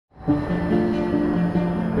So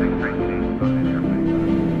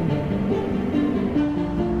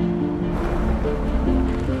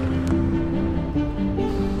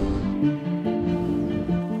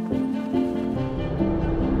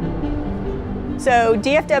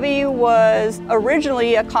DFW was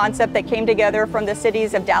originally a concept that came together from the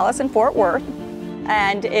cities of Dallas and Fort Worth,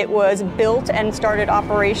 and it was built and started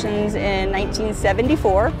operations in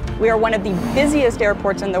 1974. We are one of the busiest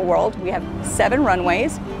airports in the world. We have 7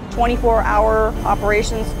 runways, 24-hour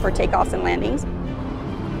operations for takeoffs and landings.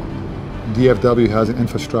 DFW has an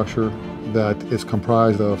infrastructure that is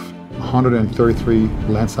comprised of 133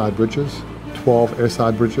 landside bridges, 12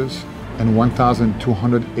 airside bridges, and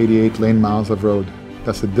 1,288 lane miles of road.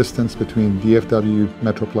 That's the distance between DFW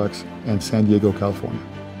Metroplex and San Diego, California.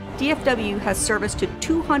 DFW has service to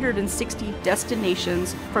 260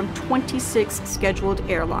 destinations from 26 scheduled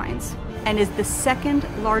airlines and is the 2nd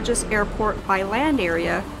largest airport by land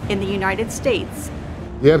area in the United States.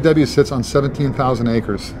 DFW sits on 17,000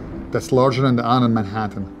 acres. That's larger than the island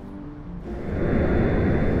Manhattan.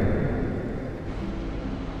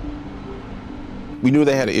 We knew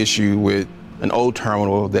they had an issue with an old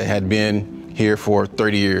terminal that had been here for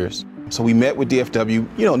 30 years. So we met with DFW,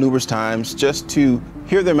 numerous times just to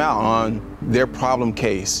hear them out on their problem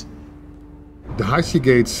case. The high sea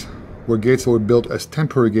gates were gates that were built as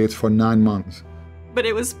temporary gates for 9 months. But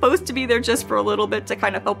it was supposed to be there just for a little bit to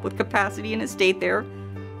kind of help with capacity, and it stayed there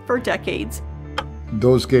for decades.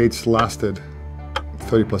 Those gates lasted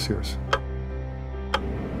 30+ years.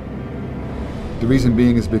 The reason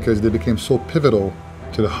being is because they became so pivotal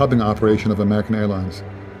to the hubbing operation of American Airlines.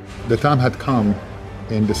 The time had come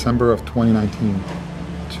in December of 2019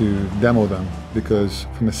 to demo them because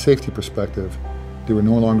from a safety perspective, they were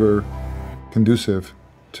no longer conducive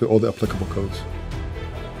to all the applicable codes.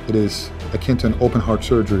 It is akin to an open heart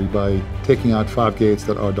surgery by taking out 5 gates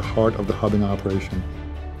that are the heart of the hubbing operation.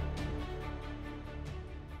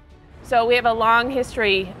 So we have a long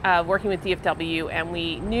history of working with DFW, and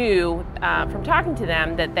we knew from talking to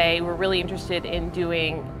them that they were really interested in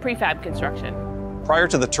doing prefab construction. Prior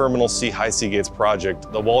to the Terminal C High Sea Gates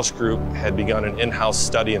project, the Walsh Group had begun an in-house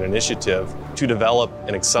study and initiative to develop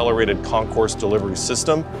an accelerated concourse delivery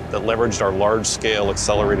system that leveraged our large-scale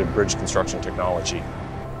accelerated bridge construction technology.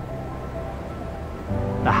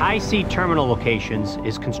 The high sea terminal locations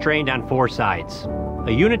is constrained on 4 sides.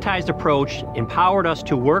 A unitized approach empowered us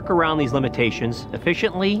to work around these limitations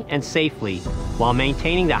efficiently and safely while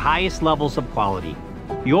maintaining the highest levels of quality.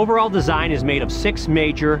 The overall design is made of 6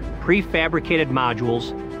 major prefabricated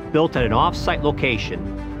modules built at an off-site location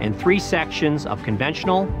and 3 sections of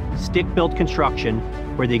conventional stick-built construction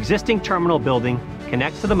where the existing terminal building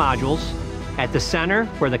connects to the modules, at the center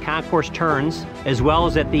where the concourse turns, as well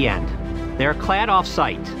as at the end. They are clad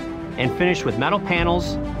off-site and finished with metal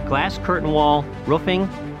panels, glass curtain wall, roofing,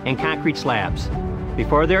 and concrete slabs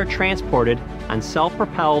before they are transported on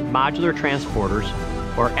self-propelled modular transporters,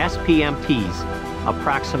 or SPMTs,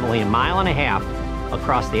 approximately 1.5 miles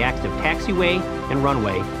across the active taxiway and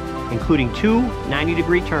runway, including 2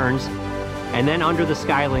 90-degree turns, and then under the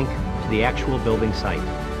Skylink to the actual building site.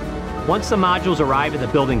 Once the modules arrive at the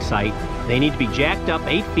building site, they need to be jacked up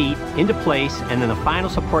 8 feet into place, and then the final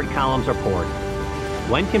support columns are poured.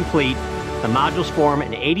 When complete, the modules form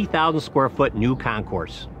an 80,000 square foot new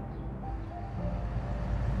concourse.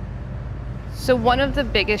 So one of the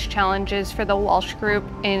biggest challenges for the Walsh Group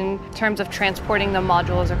in terms of transporting the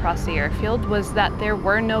modules across the airfield was that there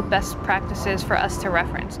were no best practices for us to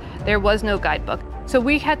reference. There was no guidebook. So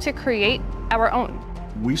we had to create our own.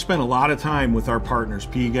 We spent a lot of time with our partners,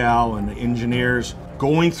 PGAL and the engineers,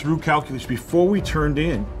 going through calculations before we turned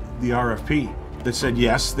in the RFP that said,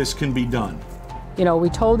 yes, this can be done. We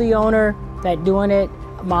told the owner that doing it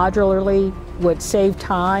modularly would save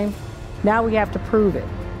time. Now we have to prove it.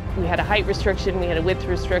 We had a height restriction, we had a width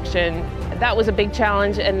restriction. That was a big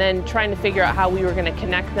challenge, and then trying to figure out how we were going to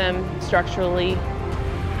connect them structurally.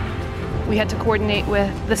 We had to coordinate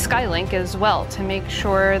with the Skylink as well to make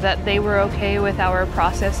sure that they were okay with our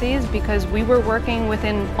processes, because we were working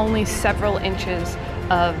within only several inches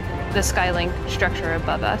of the Skylink structure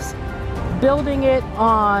above us. Building it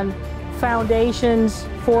on foundations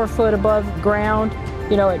 4 foot above ground,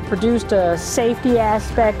 it produced a safety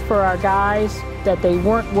aspect for our guys that they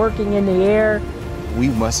weren't working in the air. We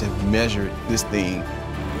must have measured this thing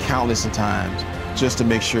countless of times just to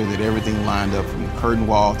make sure that everything lined up from the curtain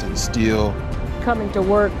wall to the steel. Coming to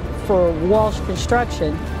work for Walsh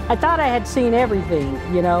Construction, I thought I had seen everything,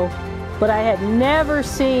 but I had never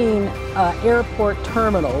seen an airport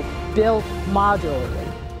terminal built modularly.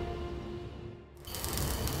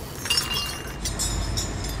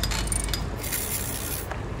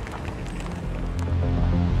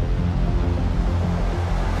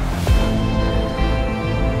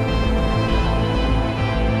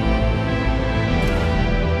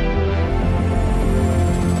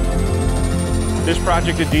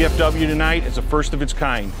 project at DFW tonight is a first of its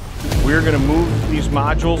kind. We're going to move these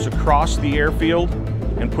modules across the airfield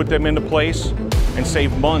and put them into place and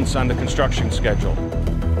save months on the construction schedule.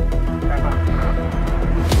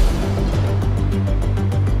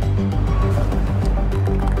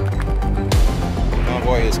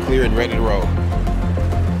 Convoy is clear and ready to roll.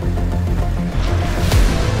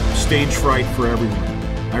 Stage fright for everyone.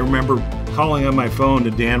 I remember calling on my phone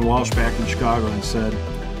to Dan Walsh back in Chicago and said,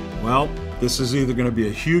 well, this is either going to be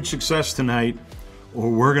a huge success tonight or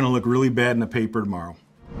we're going to look really bad in the paper tomorrow.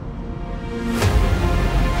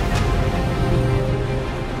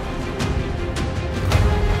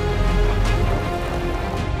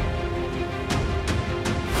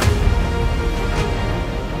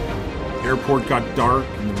 The airport got dark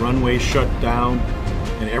and the runway shut down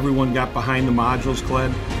and everyone got behind the modules,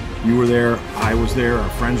 Cled. You were there, I was there, our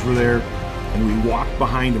friends were there, and we walked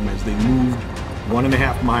behind them as they moved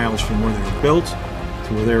 1.5 miles from where they were built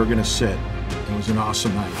to where they were going to sit. It was an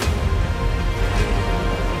awesome night.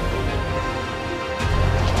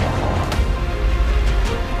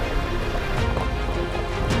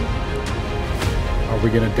 Are we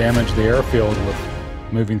going to damage the airfield with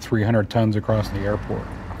moving 300 tons across the airport?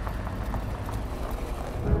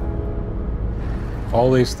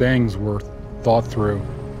 All these things were thought through.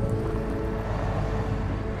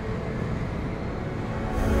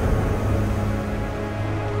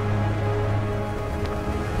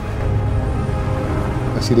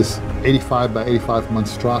 I see this 85 by 85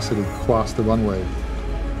 monstrosity cross the runway.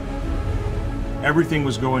 Everything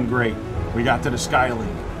was going great. We got to the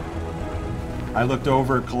Skylink. I looked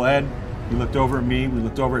over at Khaled, he looked over at me, we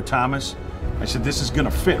looked over at Thomas. I said, this is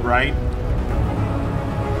gonna fit, right?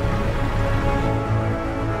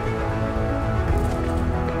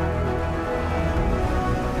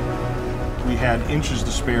 We had inches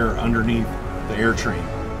to spare underneath the air train.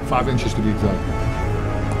 5 inches to be exact.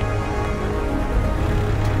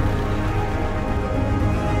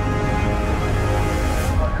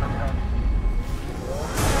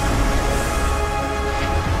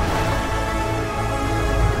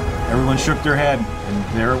 Everyone shook their head,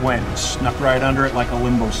 and there it went. It snuck right under it like a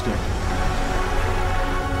limbo stick.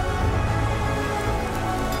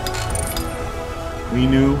 We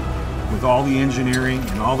knew, with all the engineering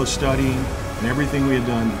and all the studying and everything we had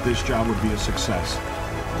done, that this job would be a success.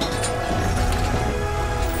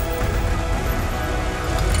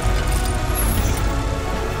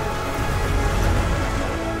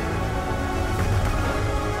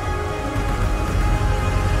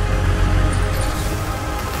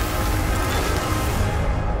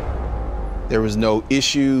 There was no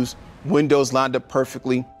issues, windows lined up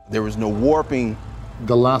perfectly, there was no warping.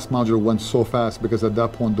 The last module went so fast because at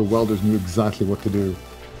that point the welders knew exactly what to do.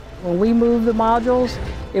 When we moved the modules,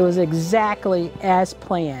 it was exactly as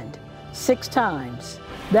planned, 6 times.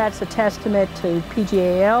 That's a testament to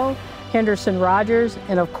PGAL, Henderson Rogers,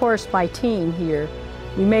 and of course my team here.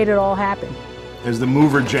 We made it all happen. As the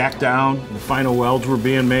mover jacked down, the final welds were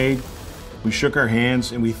being made, we shook our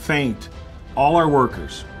hands and we thanked all our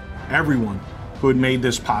workers, everyone who had made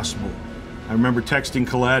this possible. I remember texting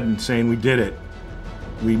Khaled and saying, we did it.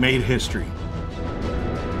 We made history.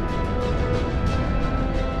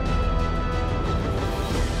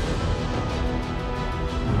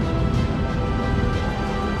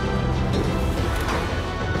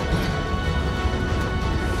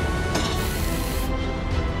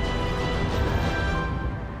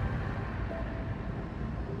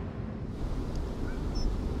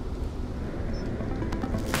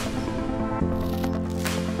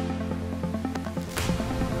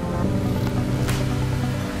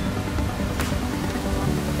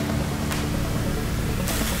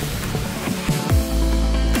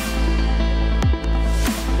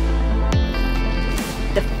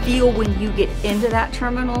 The feel when you get into that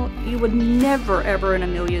terminal, you would never, ever in a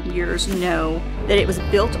million years know that it was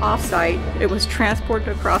built off-site, it was transported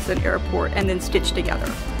across an airport, and then stitched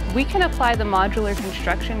together. We can apply the modular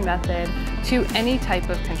construction method to any type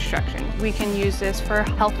of construction. We can use this for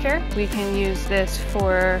healthcare, we can use this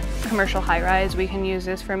for commercial high-rise, we can use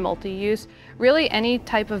this for multi-use. Really any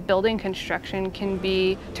type of building construction can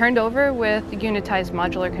be turned over with unitized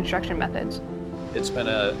modular construction methods. It's been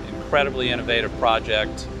an incredibly innovative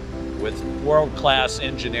project with world-class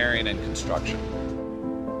engineering and construction.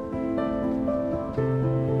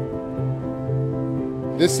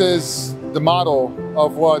 This is the model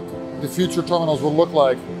of what the future terminals will look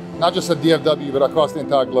like, not just at DFW, but across the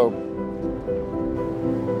entire globe.